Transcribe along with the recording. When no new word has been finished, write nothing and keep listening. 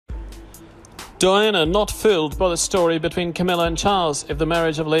Diana not fooled by the story between Camilla and Charles. If the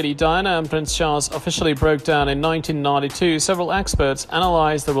marriage of Lady Diana and Prince Charles officially broke down in 1992, several experts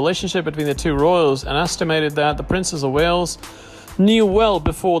analysed the relationship between the two royals and estimated that the Princess of Wales knew well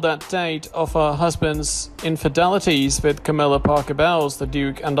before that date of her husband's infidelities with Camilla Parker Bowles. The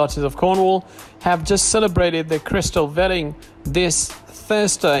Duke and Duchess of Cornwall have just celebrated their crystal wedding this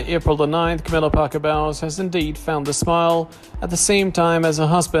Thursday, April the 9th. Camilla Parker Bowles has indeed found the smile at the same time as her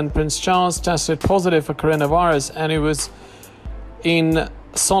husband, Prince Charles, tested positive for coronavirus, and he was in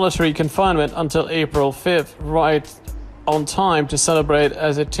solitary confinement until April 5th, right on time to celebrate,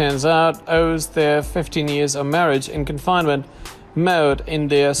 as it turns out, owes their 15 years of marriage in confinement mode in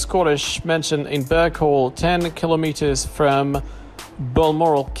their Scottish mansion in Birkhall, 10 kilometers from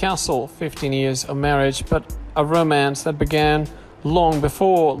Balmoral Castle. 15 years of marriage, but a romance that began long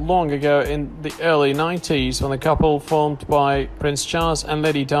ago in the early 90s, when the couple formed by Prince Charles and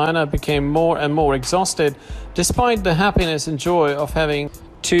Lady Diana became more and more exhausted, despite the happiness and joy of having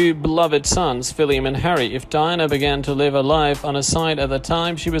two beloved sons, William and Harry. If Diana began to live a life on her side at the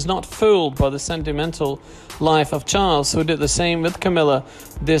time, she was not fooled by the sentimental life of Charles, who did the same with Camilla.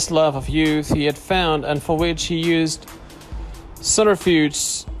 This love of youth he had found, and for which he used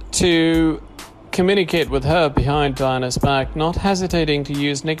subterfuge to communicate with her behind Diana's back, not hesitating to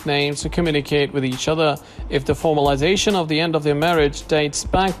use nicknames to communicate with each other. If the formalization of the end of their marriage dates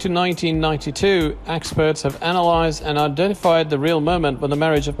back to 1992, experts have analyzed and identified the real moment when the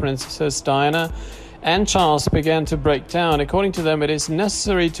marriage of Princess Diana and Charles began to break down. According to them, it is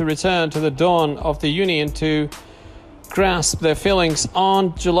necessary to return to the dawn of the union to grasp their feelings.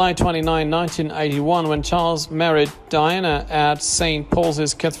 On July 29, 1981, when Charles married Diana at St.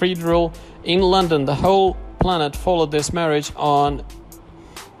 Paul's Cathedral in London, the whole planet followed this marriage on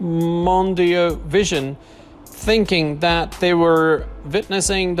Mondio Vision, thinking that they were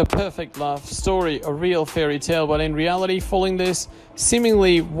witnessing the perfect love story, a real fairy tale. But in reality, following this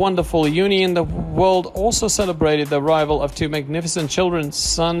seemingly wonderful union, the world also celebrated the arrival of two magnificent children,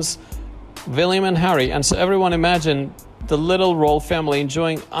 sons William and Harry, and so everyone imagined the little royal family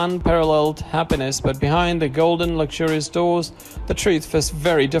enjoying unparalleled happiness. But behind the golden, luxurious doors, the truth was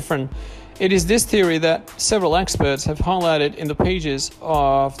very different. It is this theory that several experts have highlighted in the pages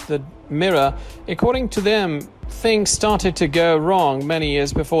of the Mirror. According to them, things started to go wrong many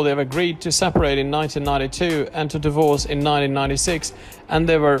years before they agreed to separate in 1992 and to divorce in 1996, and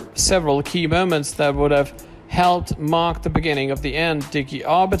there were several key moments that would have helped mark the beginning of the end. Dickie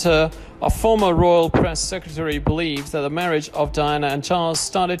Arbiter, a former royal press secretary, believes that the marriage of Diana and Charles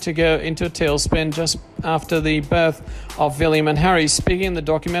started to go into a tailspin just after the birth of William and Harry. Speaking in the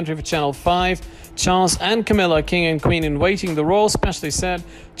documentary for Channel 5, Charles and Camilla, King and Queen in Waiting, the royal specialist said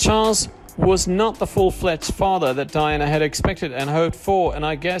Charles was not the full-fledged father that Diana had expected and hoped for, and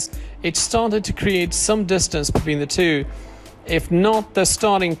I guess it started to create some distance between the two. If not the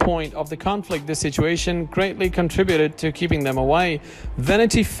starting point of the conflict, this situation greatly contributed to keeping them away.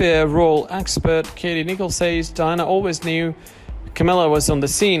 Vanity Fair royal expert Katie Nichols says Diana always knew Camilla was on the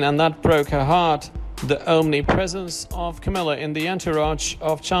scene, and that broke her heart. The omnipresence of Camilla in the entourage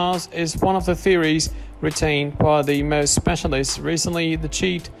of Charles is one of the theories retained by the most specialists. Recently, the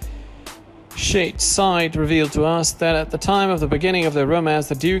cheat sheet site revealed to us that at the time of the beginning of their romance,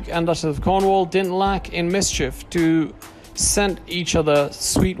 the Duke and Duchess of Cornwall didn't lack in mischief to send each other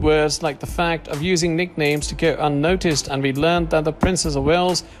sweet words, like the fact of using nicknames to go unnoticed, and we learned that the Princess of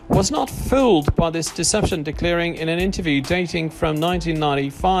Wales was not fooled by this deception, declaring in an interview dating from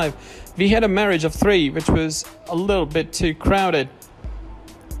 1995, "We had a marriage of three, which was a little bit too crowded."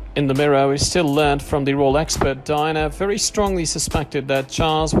 In the Mirror, we still learned from the royal expert Diana very strongly suspected that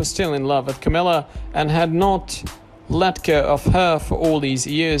Charles was still in love with Camilla and had not let go of her for all these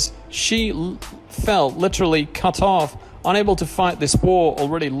years. She felt literally cut off, unable to fight this war,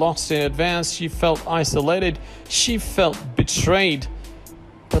 already lost in advance. She felt isolated. She felt betrayed.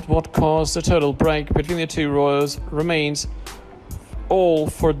 But what caused the total break between the two royals remains all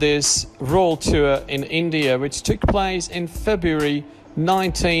for this royal tour in India, which took place in February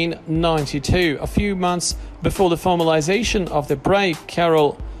 1992. A few months before the formalization of the break,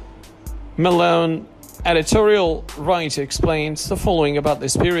 Carol Malone, editorial writer, explains the following about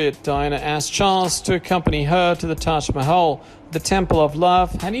this period. Diana asked Charles to accompany her to the Taj Mahal, the Temple of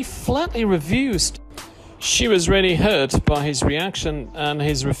Love, and he flatly refused. She was really hurt by his reaction and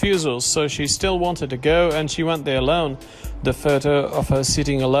his refusal, so she still wanted to go, and she went there alone. The photo of her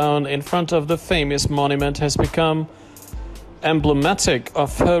sitting alone in front of the famous monument has become emblematic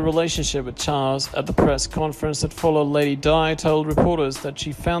of her relationship with Charles. At the press conference that followed, Lady Di told reporters that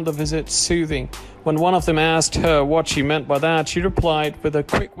she found the visit soothing. When one of them asked her what she meant by that, she replied with a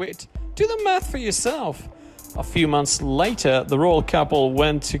quick wit, Do the math for yourself. A few months later, the royal couple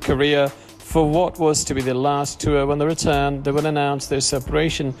went to Korea for what was to be their last tour. When they returned, they would announce their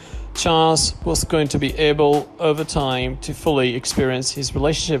separation. Charles was going to be able, over time, to fully experience his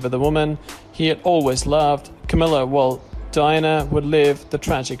relationship with the woman he had always loved, Camilla, while Diana would live the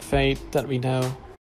tragic fate that we know.